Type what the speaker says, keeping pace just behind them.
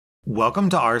Welcome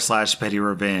to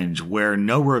r/Pettyrevenge, where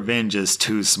no revenge is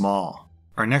too small.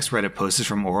 Our next Reddit post is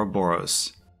from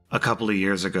Ouroboros. A couple of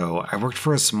years ago, I worked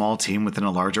for a small team within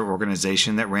a larger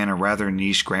organization that ran a rather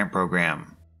niche grant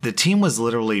program. The team was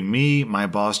literally me, my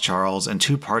boss Charles, and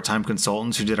two part-time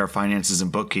consultants who did our finances and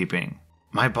bookkeeping.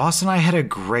 My boss and I had a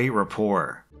great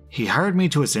rapport. He hired me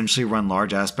to essentially run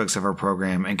large aspects of our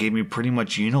program and gave me pretty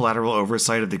much unilateral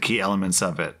oversight of the key elements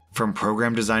of it, from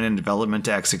program design and development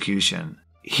to execution.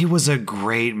 He was a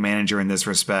great manager in this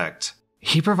respect.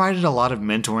 He provided a lot of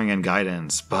mentoring and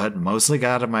guidance, but mostly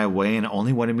got out of my way and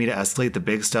only wanted me to escalate the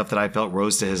big stuff that I felt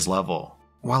rose to his level.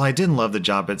 While I didn't love the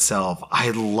job itself,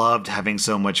 I loved having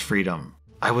so much freedom.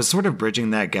 I was sort of bridging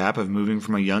that gap of moving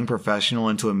from a young professional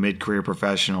into a mid-career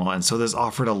professional, and so this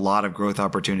offered a lot of growth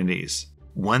opportunities.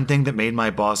 One thing that made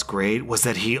my boss great was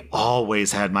that he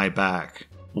always had my back.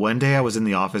 One day I was in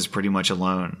the office pretty much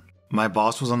alone. My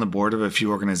boss was on the board of a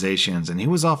few organizations, and he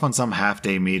was off on some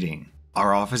half-day meeting.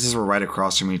 Our offices were right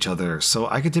across from each other, so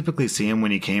I could typically see him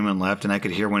when he came and left, and I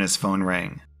could hear when his phone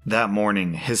rang. That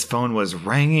morning, his phone was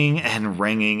ringing and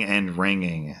ringing and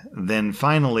ringing. Then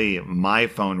finally, my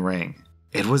phone rang.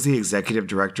 It was the executive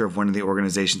director of one of the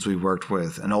organizations we worked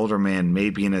with, an older man,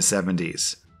 maybe in his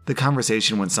 70s. The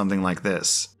conversation went something like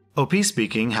this. "OP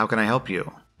speaking, how can I help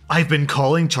you?" "I've been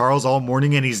calling Charles all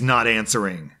morning and he's not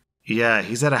answering." "Yeah,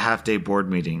 he's at a half-day board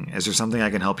meeting. Is there something I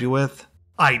can help you with?"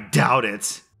 "I doubt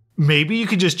it. Maybe you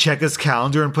could just check his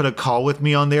calendar and put a call with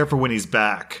me on there for when he's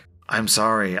back." "I'm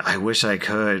sorry, I wish I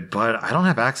could, but I don't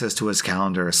have access to his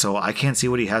calendar, so I can't see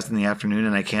what he has in the afternoon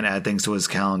and I can't add things to his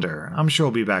calendar. I'm sure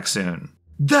he'll be back soon."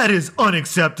 "That is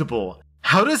unacceptable.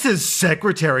 How does his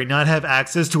secretary not have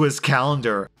access to his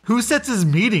calendar? Who sets his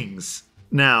meetings?"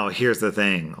 Now, here's the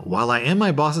thing. While I am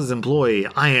my boss's employee,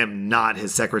 I am not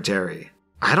his secretary.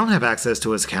 I don't have access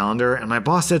to his calendar, and my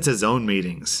boss sets his own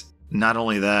meetings. Not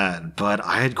only that, but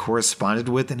I had corresponded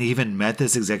with and even met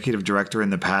this executive director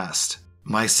in the past.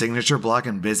 My signature block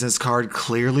and business card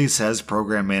clearly says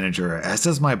program manager, as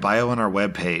does my bio on our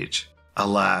webpage.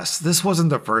 Alas, this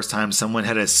wasn't the first time someone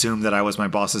had assumed that I was my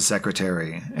boss's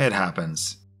secretary. It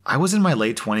happens. I was in my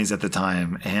late 20s at the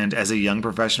time, and as a young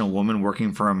professional woman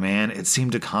working for a man, it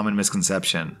seemed a common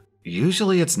misconception.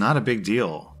 Usually it's not a big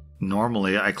deal.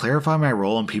 Normally, I clarify my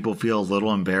role and people feel a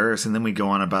little embarrassed and then we go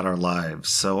on about our lives,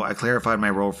 so I clarified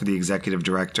my role for the executive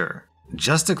director.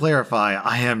 Just to clarify,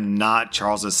 I am not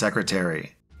Charles's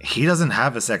secretary. He doesn't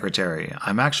have a secretary.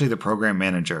 I'm actually the program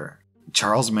manager.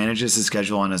 Charles manages his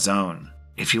schedule on his own.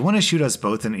 If you want to shoot us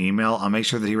both an email, I'll make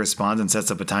sure that he responds and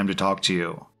sets up a time to talk to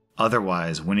you.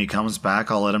 Otherwise, when he comes back,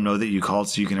 I'll let him know that you called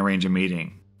so you can arrange a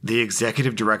meeting. The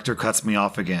executive director cuts me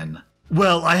off again.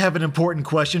 "Well, I have an important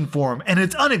question for him, and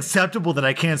it's unacceptable that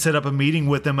I can't set up a meeting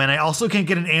with him and I also can't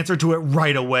get an answer to it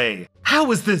right away.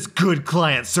 How is this good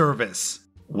client service?"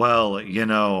 "Well,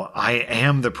 I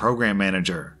am the program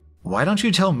manager. Why don't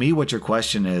you tell me what your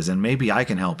question is and maybe I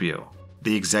can help you?"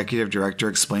 The executive director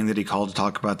explained that he called to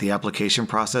talk about the application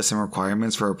process and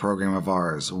requirements for a program of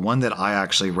ours, one that I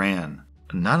actually ran.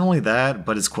 Not only that,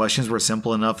 but his questions were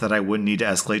simple enough that I wouldn't need to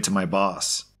escalate to my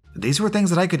boss. These were things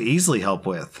that I could easily help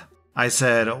with. I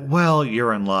said, "Well,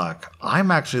 you're in luck.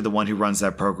 I'm actually the one who runs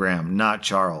that program, not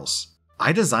Charles.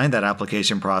 I designed that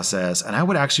application process, and I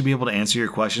would actually be able to answer your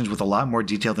questions with a lot more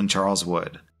detail than Charles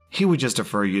would. He would just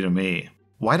defer you to me.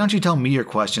 Why don't you tell me your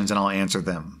questions and I'll answer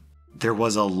them?" There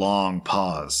was a long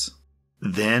pause.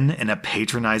 Then, in a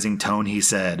patronizing tone, he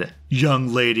said,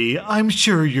 "Young lady, I'm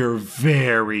sure you're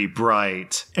very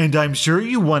bright, and I'm sure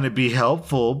you want to be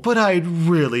helpful, but I'd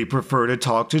really prefer to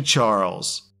talk to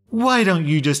Charles. Why don't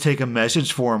you just take a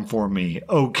message for him for me,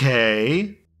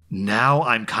 okay?" Now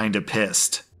I'm kinda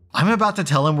pissed. I'm about to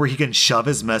tell him where he can shove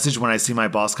his message when I see my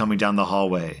boss coming down the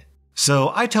hallway.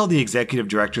 So I tell the executive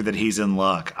director that he's in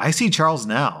luck. I see Charles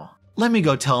now. Let me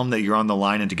go tell him that you're on the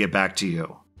line and to get back to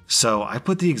you. So I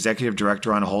put the executive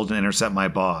director on hold and intercept my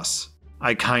boss.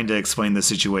 I kinda explain the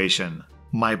situation.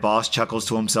 My boss chuckles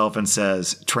to himself and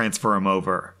says, "Transfer him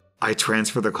over." I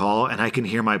transfer the call and I can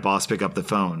hear my boss pick up the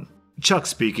phone. "Chuck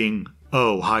speaking.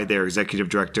 Oh, hi there, executive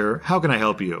director. How can I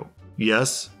help you?"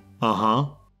 "Yes."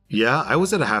 "Uh-huh." "Yeah, I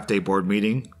was at a half-day board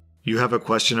meeting." "You have a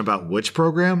question about which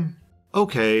program?"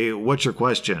 "Okay, what's your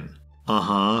question?"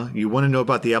 "Uh-huh. You want to know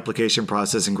about the application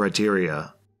process and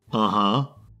criteria." "Uh-huh."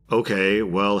 "Okay,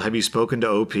 well, have you spoken to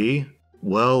OP?"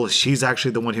 "Well, she's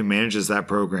actually the one who manages that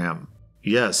program."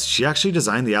 "Yes, she actually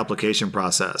designed the application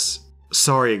process."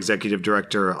 "Sorry, executive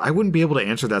director, I wouldn't be able to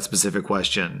answer that specific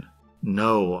question."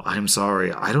 "No, I'm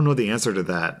sorry, I don't know the answer to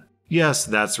that." "Yes,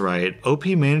 that's right.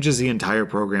 OP manages the entire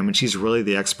program and she's really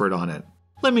the expert on it.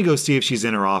 Let me go see if she's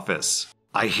in her office."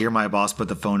 I hear my boss put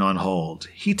the phone on hold.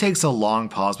 He takes a long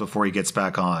pause before he gets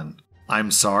back on. I'm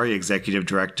sorry, Executive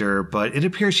Director, but it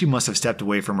appears she must have stepped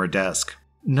away from her desk.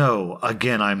 No,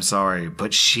 again, I'm sorry,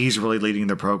 but she's really leading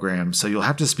the program, so you'll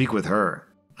have to speak with her.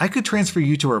 I could transfer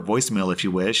you to her voicemail if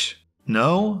you wish.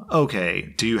 No?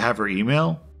 Okay. Do you have her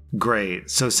email? Great.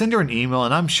 So send her an email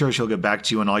and I'm sure she'll get back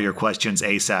to you on all your questions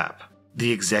ASAP.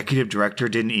 The executive director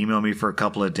didn't email me for a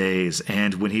couple of days,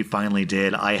 and when he finally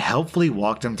did, I helpfully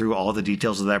walked him through all the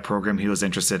details of that program he was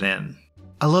interested in.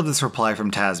 I love this reply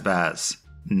from Taz Baz.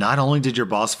 Not only did your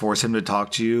boss force him to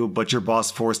talk to you, but your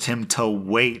boss forced him to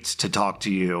wait to talk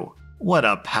to you. What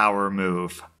a power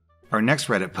move. Our next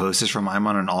Reddit post is from I'm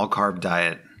on an all-carb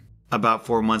diet. About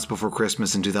 4 months before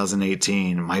Christmas in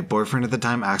 2018, my boyfriend at the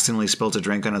time accidentally spilled a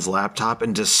drink on his laptop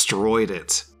and destroyed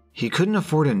it. He couldn't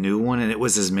afford a new one and it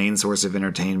was his main source of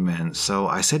entertainment, so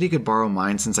I said he could borrow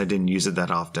mine since I didn't use it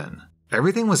that often.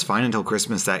 Everything was fine until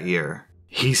Christmas that year.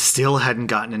 He still hadn't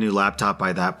gotten a new laptop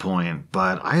by that point,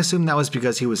 but I assumed that was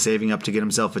because he was saving up to get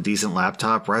himself a decent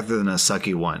laptop rather than a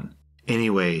sucky one.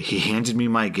 Anyway, he handed me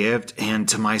my gift, and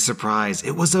to my surprise,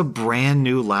 it was a brand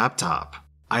new laptop.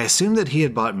 I assumed that he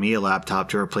had bought me a laptop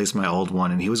to replace my old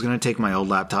one, and he was going to take my old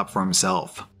laptop for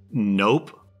himself.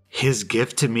 Nope. His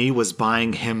gift to me was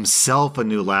buying himself a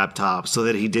new laptop so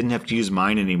that he didn't have to use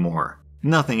mine anymore.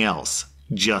 Nothing else.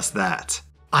 Just that.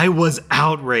 I was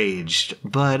outraged,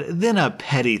 but then a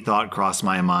petty thought crossed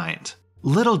my mind.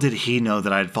 Little did he know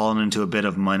that I had fallen into a bit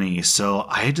of money, so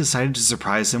I had decided to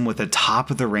surprise him with a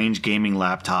top-of-the-range gaming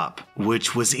laptop,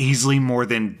 which was easily more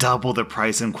than double the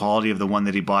price and quality of the one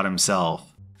that he bought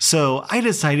himself. So I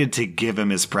decided to give him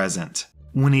his present.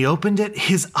 When he opened it,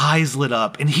 his eyes lit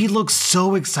up, and he looked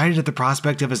so excited at the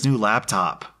prospect of his new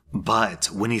laptop. But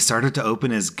when he started to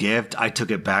open his gift, I took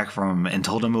it back from him and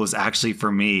told him it was actually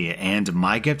for me, and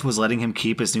my gift was letting him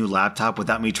keep his new laptop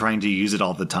without me trying to use it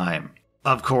all the time.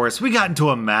 Of course, we got into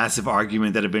a massive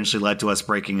argument that eventually led to us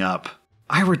breaking up.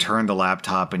 I returned the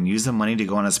laptop and used the money to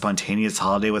go on a spontaneous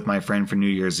holiday with my friend for New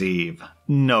Year's Eve.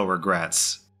 No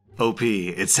regrets. OP,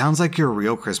 it sounds like your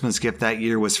real Christmas gift that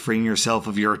year was freeing yourself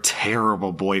of your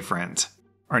terrible boyfriend.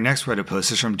 Our next Reddit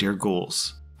post is from Dear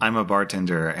Ghouls. I'm a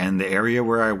bartender, and the area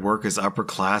where I work is upper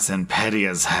class and petty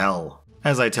as hell.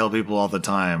 As I tell people all the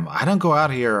time, I don't go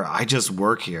out here, I just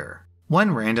work here.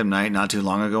 One random night not too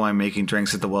long ago, I'm making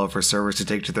drinks at the well for servers to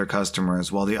take to their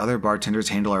customers, while the other bartenders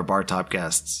handle our bar top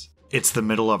guests. It's the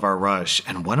middle of our rush,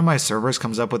 and one of my servers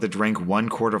comes up with a drink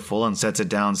 1/4 full and sets it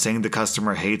down, saying the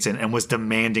customer hates it and was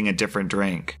demanding a different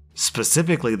drink.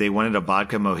 Specifically, they wanted a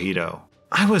vodka mojito.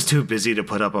 I was too busy to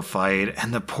put up a fight,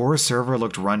 and the poor server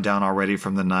looked run down already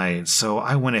from the night, so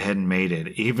I went ahead and made it,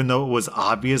 even though it was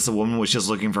obvious the woman was just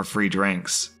looking for free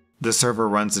drinks. The server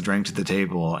runs the drink to the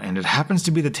table, and it happens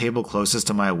to be the table closest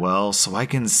to my well, so I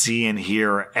can see and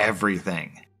hear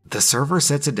everything. The server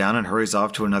sets it down and hurries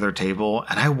off to another table,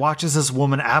 and I watch as this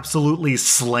woman absolutely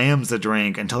slams the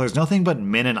drink until there's nothing but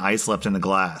mint and ice left in the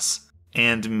glass.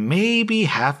 And maybe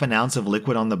half an ounce of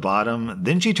liquid on the bottom,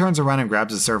 then she turns around and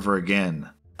grabs the server again.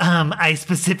 I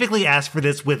specifically asked for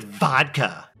this with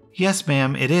vodka. Yes,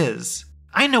 ma'am, it is.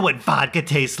 I know what vodka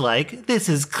tastes like. This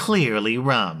is clearly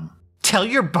rum. Tell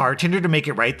your bartender to make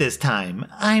it right this time.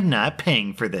 I'm not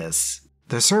paying for this.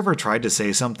 The server tried to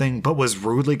say something, but was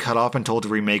rudely cut off and told to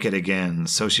remake it again,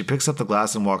 so she picks up the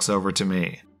glass and walks over to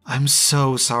me. I'm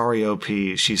so sorry,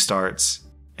 OP, she starts.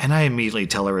 And I immediately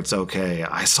tell her it's okay.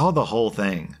 I saw the whole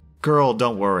thing. Girl,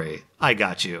 don't worry. I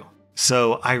got you.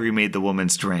 So I remade the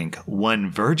woman's drink. One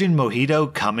virgin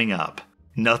mojito coming up.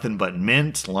 Nothing but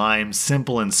mint, lime,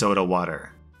 simple, and soda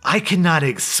water. I cannot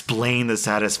explain the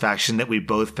satisfaction that we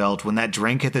both felt when that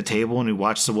drink hit the table and we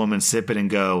watched the woman sip it and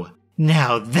go,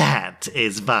 now that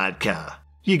is vodka.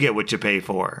 You get what you pay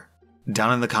for.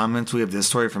 Down in the comments, we have this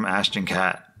story from Ashton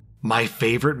Cat. My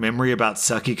favorite memory about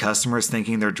sucky customers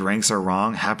thinking their drinks are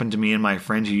wrong happened to me and my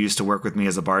friend who used to work with me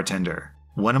as a bartender.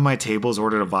 One of my tables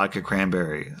ordered a vodka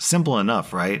cranberry. Simple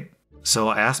enough, right? So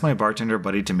I asked my bartender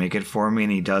buddy to make it for me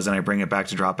and he does, and I bring it back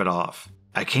to drop it off.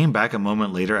 I came back a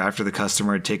moment later after the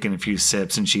customer had taken a few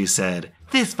sips and she said,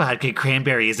 this vodka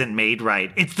cranberry isn't made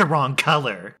right. It's the wrong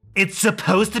color. It's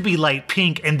supposed to be light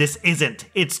pink and this isn't.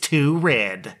 It's too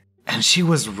red. And she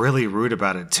was really rude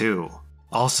about it too.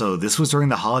 Also, this was during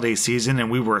the holiday season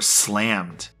and we were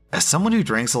slammed. As someone who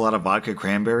drinks a lot of vodka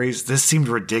cranberries, this seemed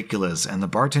ridiculous and the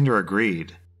bartender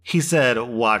agreed. He said,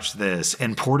 watch this,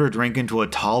 and poured her drink into a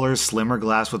taller, slimmer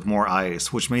glass with more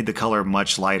ice, which made the color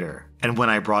much lighter. And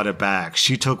when I brought it back,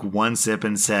 she took one sip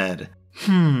and said,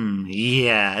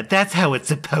 yeah, that's how it's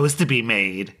supposed to be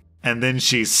made. And then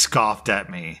she scoffed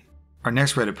at me. Our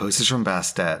next Reddit post is from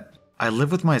Bastet. I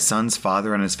lived with my son's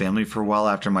father and his family for a while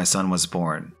after my son was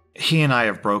born. He and I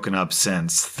have broken up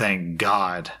since, thank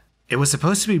God. It was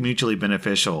supposed to be mutually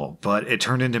beneficial, but it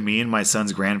turned into me and my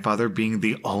son's grandfather being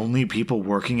the only people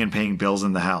working and paying bills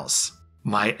in the house.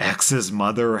 My ex's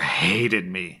mother hated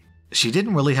me. She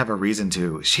didn't really have a reason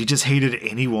to, she just hated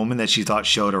any woman that she thought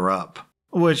showed her up.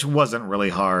 Which wasn't really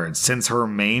hard, since her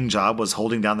main job was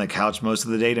holding down the couch most of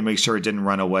the day to make sure it didn't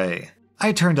run away.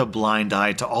 I turned a blind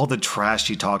eye to all the trash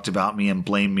she talked about me and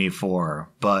blamed me for,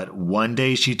 but one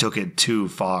day she took it too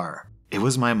far. It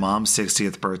was my mom's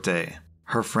 60th birthday.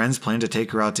 Her friends planned to take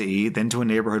her out to eat, then to a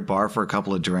neighborhood bar for a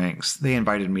couple of drinks. They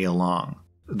invited me along.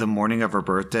 The morning of her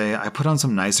birthday, I put on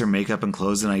some nicer makeup and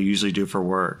clothes than I usually do for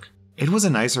work. It was a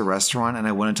nicer restaurant and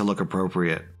I wanted to look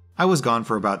appropriate. I was gone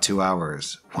for about 2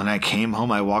 hours. When I came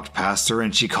home, I walked past her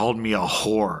and she called me a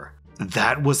whore.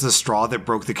 That was the straw that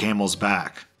broke the camel's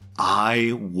back.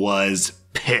 I was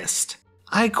pissed.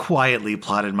 I quietly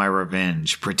plotted my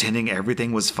revenge, pretending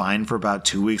everything was fine for about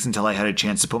 2 weeks until I had a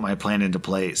chance to put my plan into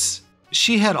place.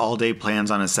 She had all-day plans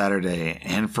on a Saturday,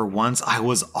 and for once I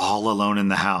was all alone in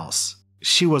the house.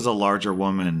 She was a larger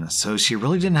woman, so she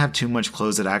really didn't have too much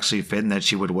clothes that actually fit and that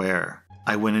she would wear.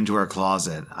 I went into her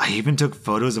closet. I even took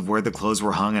photos of where the clothes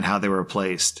were hung and how they were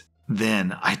placed.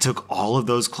 Then, I took all of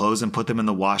those clothes and put them in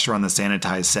the washer on the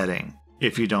sanitized setting.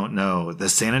 If you don't know, the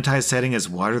sanitized setting is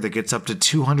water that gets up to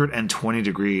 220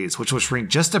 degrees, which will shrink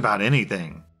just about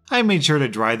anything. I made sure to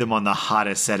dry them on the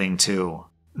hottest setting too.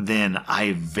 Then,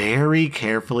 I very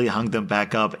carefully hung them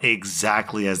back up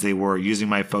exactly as they were, using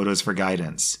my photos for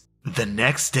guidance. The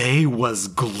next day was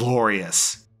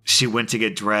glorious. She went to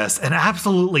get dressed and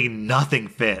absolutely nothing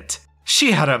fit.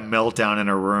 She had a meltdown in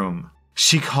her room.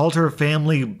 She called her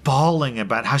family bawling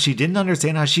about how she didn't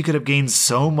understand how she could have gained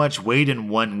so much weight in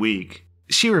 1 week.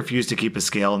 She refused to keep a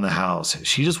scale in the house.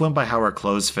 She just went by how her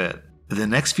clothes fit. The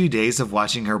next few days of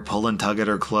watching her pull and tug at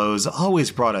her clothes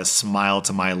always brought a smile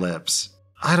to my lips.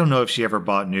 I don't know if she ever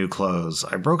bought new clothes.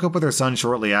 I broke up with her son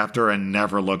shortly after and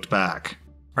never looked back.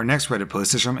 Our next Reddit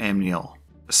post is from Amniel.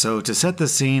 So to set the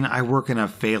scene, I work in a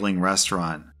failing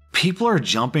restaurant. People are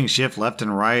jumping shift left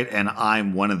and right and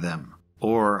I'm one of them.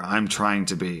 Or I'm trying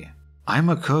to be. I'm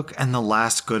a cook and the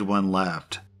last good one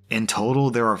left. In total,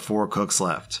 there are 4 cooks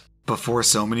left. Before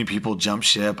so many people jump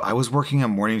ship, I was working a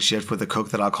morning shift with a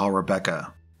cook that I'll call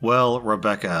Rebecca. Well,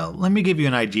 Rebecca, let me give you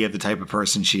an idea of the type of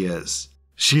person she is.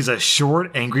 She's a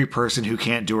short, angry person who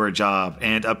can't do her job,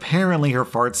 and apparently her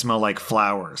farts smell like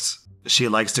flowers. She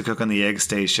likes to cook on the egg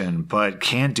station, but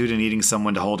can't do to needing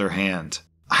someone to hold her hand.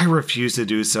 I refuse to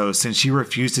do so since she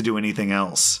refused to do anything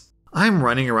else. I'm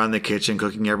running around the kitchen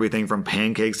cooking everything from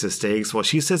pancakes to steaks while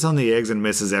she sits on the eggs and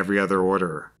misses every other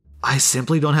order. I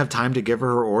simply don't have time to give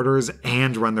her orders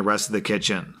and run the rest of the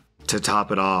kitchen. To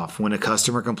top it off, when a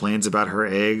customer complains about her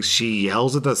eggs, she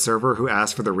yells at the server who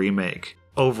asked for the remake.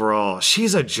 Overall,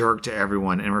 she's a jerk to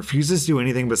everyone and refuses to do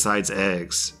anything besides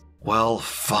eggs. Well,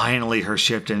 finally her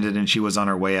shift ended and she was on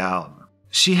her way out.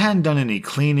 She hadn't done any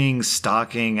cleaning,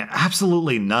 stocking,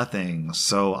 absolutely nothing,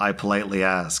 so I politely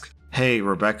ask, "Hey,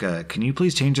 Rebecca, can you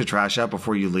please change the trash out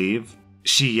before you leave?"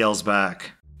 She yells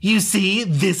back, "You see,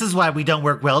 this is why we don't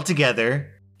work well together.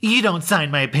 You don't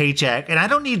sign my paycheck, and I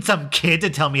don't need some kid to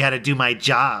tell me how to do my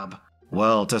job."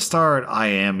 Well, to start, I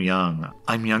am young.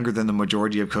 I'm younger than the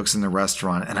majority of cooks in the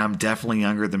restaurant, and I'm definitely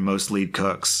younger than most lead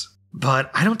cooks.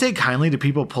 But I don't take kindly to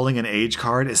people pulling an age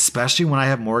card, especially when I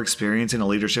have more experience in a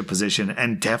leadership position,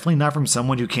 and definitely not from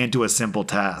someone who can't do a simple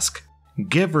task.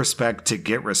 Give respect to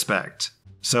get respect.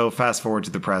 So fast forward to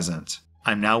the present.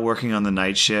 I'm now working on the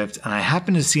night shift, and I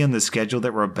happen to see on the schedule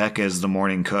that Rebecca is the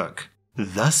morning cook.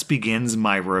 Thus begins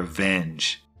my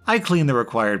revenge. I clean the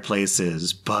required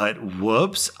places, but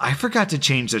whoops, I forgot to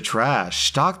change the trash,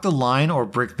 stock the line, or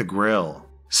brick the grill.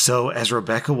 So as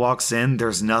Rebecca walks in,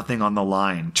 there's nothing on the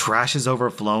line, trash is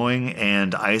overflowing,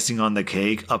 and icing on the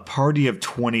cake, a party of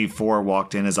 24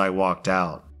 walked in as I walked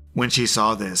out. When she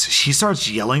saw this, she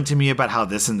starts yelling to me about how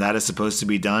this and that is supposed to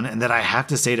be done and that I have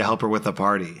to stay to help her with the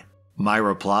party. My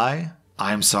reply?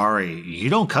 I'm sorry, you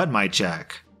don't cut my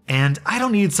check. And I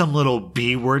don't need some little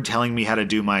B word telling me how to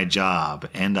do my job,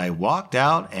 and I walked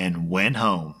out and went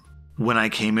home. When I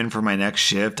came in for my next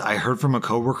shift, I heard from a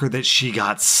coworker that she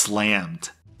got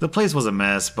slammed. The place was a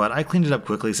mess, but I cleaned it up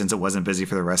quickly since it wasn't busy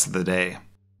for the rest of the day.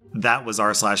 That was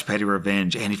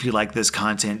r/Pettyrevenge, and if you like this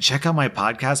content, check out my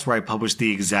podcast where I publish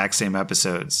the exact same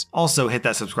episodes. Also hit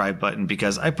that subscribe button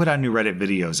because I put out new Reddit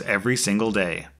videos every single day.